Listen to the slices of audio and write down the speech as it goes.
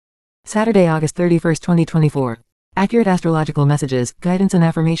Saturday, August 31st, 2024. Accurate astrological messages, guidance and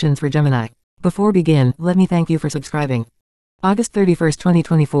affirmations for Gemini. Before begin, let me thank you for subscribing. August 31st,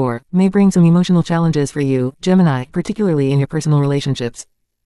 2024, may bring some emotional challenges for you, Gemini, particularly in your personal relationships.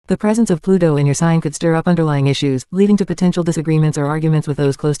 The presence of Pluto in your sign could stir up underlying issues, leading to potential disagreements or arguments with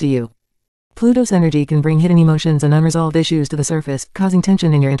those close to you. Pluto's energy can bring hidden emotions and unresolved issues to the surface, causing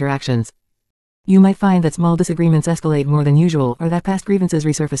tension in your interactions. You might find that small disagreements escalate more than usual or that past grievances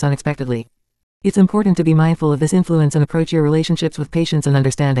resurface unexpectedly. It's important to be mindful of this influence and approach your relationships with patience and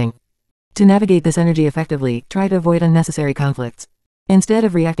understanding. To navigate this energy effectively, try to avoid unnecessary conflicts. Instead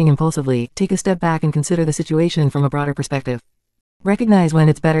of reacting impulsively, take a step back and consider the situation from a broader perspective. Recognize when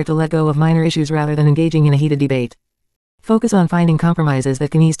it's better to let go of minor issues rather than engaging in a heated debate. Focus on finding compromises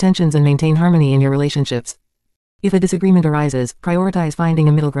that can ease tensions and maintain harmony in your relationships. If a disagreement arises, prioritize finding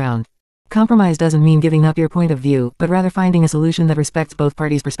a middle ground. Compromise doesn't mean giving up your point of view, but rather finding a solution that respects both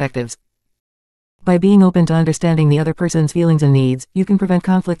parties' perspectives. By being open to understanding the other person's feelings and needs, you can prevent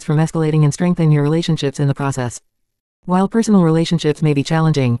conflicts from escalating and strengthen your relationships in the process. While personal relationships may be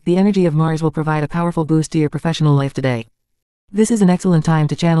challenging, the energy of Mars will provide a powerful boost to your professional life today. This is an excellent time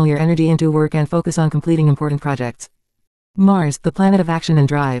to channel your energy into work and focus on completing important projects. Mars, the planet of action and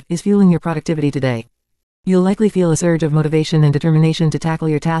drive, is fueling your productivity today. You'll likely feel a surge of motivation and determination to tackle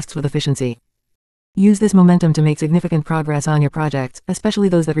your tasks with efficiency. Use this momentum to make significant progress on your projects, especially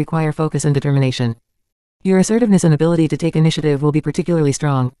those that require focus and determination. Your assertiveness and ability to take initiative will be particularly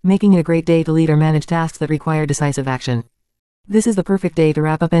strong, making it a great day to lead or manage tasks that require decisive action. This is the perfect day to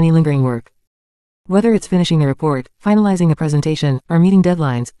wrap up any lingering work. Whether it's finishing a report, finalizing a presentation, or meeting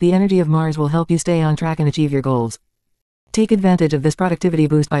deadlines, the energy of Mars will help you stay on track and achieve your goals. Take advantage of this productivity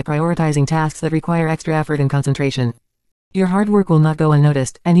boost by prioritizing tasks that require extra effort and concentration. Your hard work will not go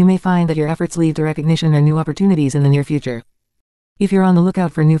unnoticed, and you may find that your efforts lead to recognition or new opportunities in the near future. If you're on the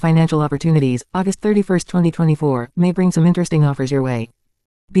lookout for new financial opportunities, August 31st, 2024, may bring some interesting offers your way.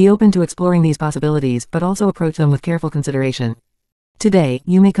 Be open to exploring these possibilities, but also approach them with careful consideration. Today,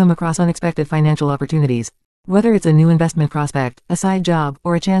 you may come across unexpected financial opportunities. Whether it's a new investment prospect, a side job,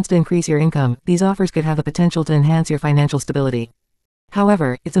 or a chance to increase your income, these offers could have the potential to enhance your financial stability.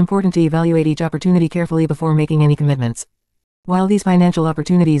 However, it's important to evaluate each opportunity carefully before making any commitments. While these financial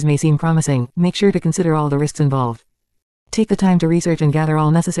opportunities may seem promising, make sure to consider all the risks involved. Take the time to research and gather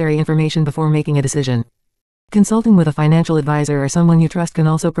all necessary information before making a decision. Consulting with a financial advisor or someone you trust can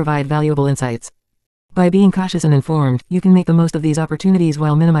also provide valuable insights. By being cautious and informed, you can make the most of these opportunities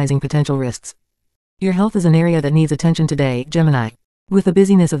while minimizing potential risks. Your health is an area that needs attention today, Gemini. With the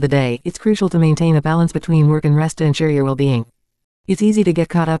busyness of the day, it's crucial to maintain a balance between work and rest to ensure your well-being. It's easy to get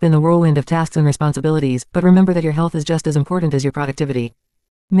caught up in the whirlwind of tasks and responsibilities, but remember that your health is just as important as your productivity.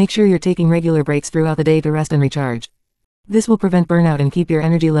 Make sure you're taking regular breaks throughout the day to rest and recharge. This will prevent burnout and keep your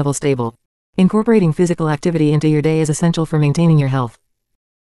energy level stable. Incorporating physical activity into your day is essential for maintaining your health.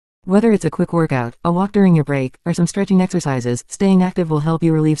 Whether it's a quick workout, a walk during your break, or some stretching exercises, staying active will help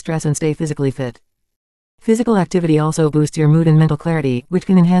you relieve stress and stay physically fit. Physical activity also boosts your mood and mental clarity, which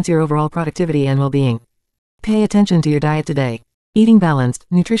can enhance your overall productivity and well-being. Pay attention to your diet today. Eating balanced,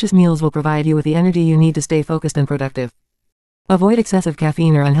 nutritious meals will provide you with the energy you need to stay focused and productive. Avoid excessive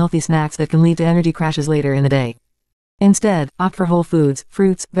caffeine or unhealthy snacks that can lead to energy crashes later in the day. Instead, opt for whole foods,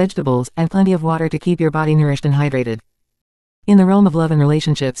 fruits, vegetables, and plenty of water to keep your body nourished and hydrated. In the realm of love and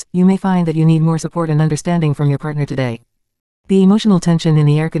relationships, you may find that you need more support and understanding from your partner today. The emotional tension in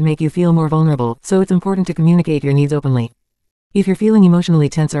the air could make you feel more vulnerable, so it's important to communicate your needs openly. If you're feeling emotionally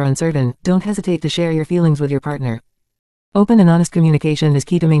tense or uncertain, don't hesitate to share your feelings with your partner. Open and honest communication is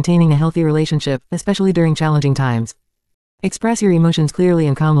key to maintaining a healthy relationship, especially during challenging times. Express your emotions clearly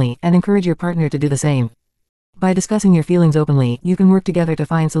and calmly, and encourage your partner to do the same. By discussing your feelings openly, you can work together to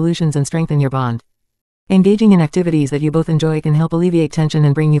find solutions and strengthen your bond. Engaging in activities that you both enjoy can help alleviate tension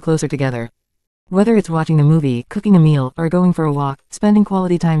and bring you closer together. Whether it's watching a movie, cooking a meal, or going for a walk, spending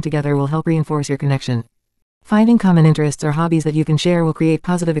quality time together will help reinforce your connection. Finding common interests or hobbies that you can share will create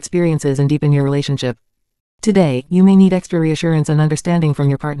positive experiences and deepen your relationship. Today, you may need extra reassurance and understanding from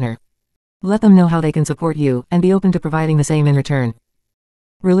your partner. Let them know how they can support you, and be open to providing the same in return.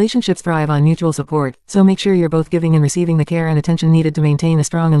 Relationships thrive on mutual support, so make sure you're both giving and receiving the care and attention needed to maintain a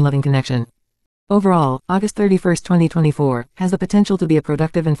strong and loving connection. Overall, August 31st, 2024, has the potential to be a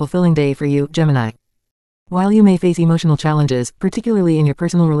productive and fulfilling day for you, Gemini. While you may face emotional challenges, particularly in your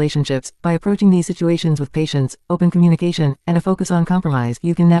personal relationships, by approaching these situations with patience, open communication, and a focus on compromise,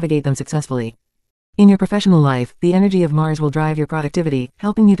 you can navigate them successfully. In your professional life, the energy of Mars will drive your productivity,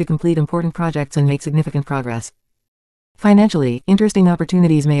 helping you to complete important projects and make significant progress. Financially, interesting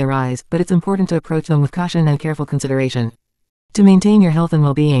opportunities may arise, but it's important to approach them with caution and careful consideration. To maintain your health and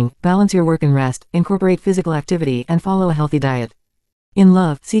well-being, balance your work and rest, incorporate physical activity, and follow a healthy diet. In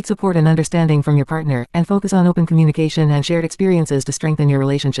love, seek support and understanding from your partner, and focus on open communication and shared experiences to strengthen your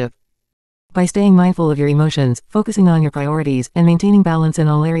relationship. By staying mindful of your emotions, focusing on your priorities, and maintaining balance in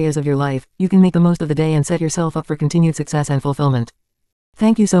all areas of your life, you can make the most of the day and set yourself up for continued success and fulfillment.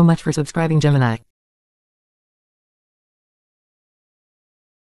 Thank you so much for subscribing, Gemini.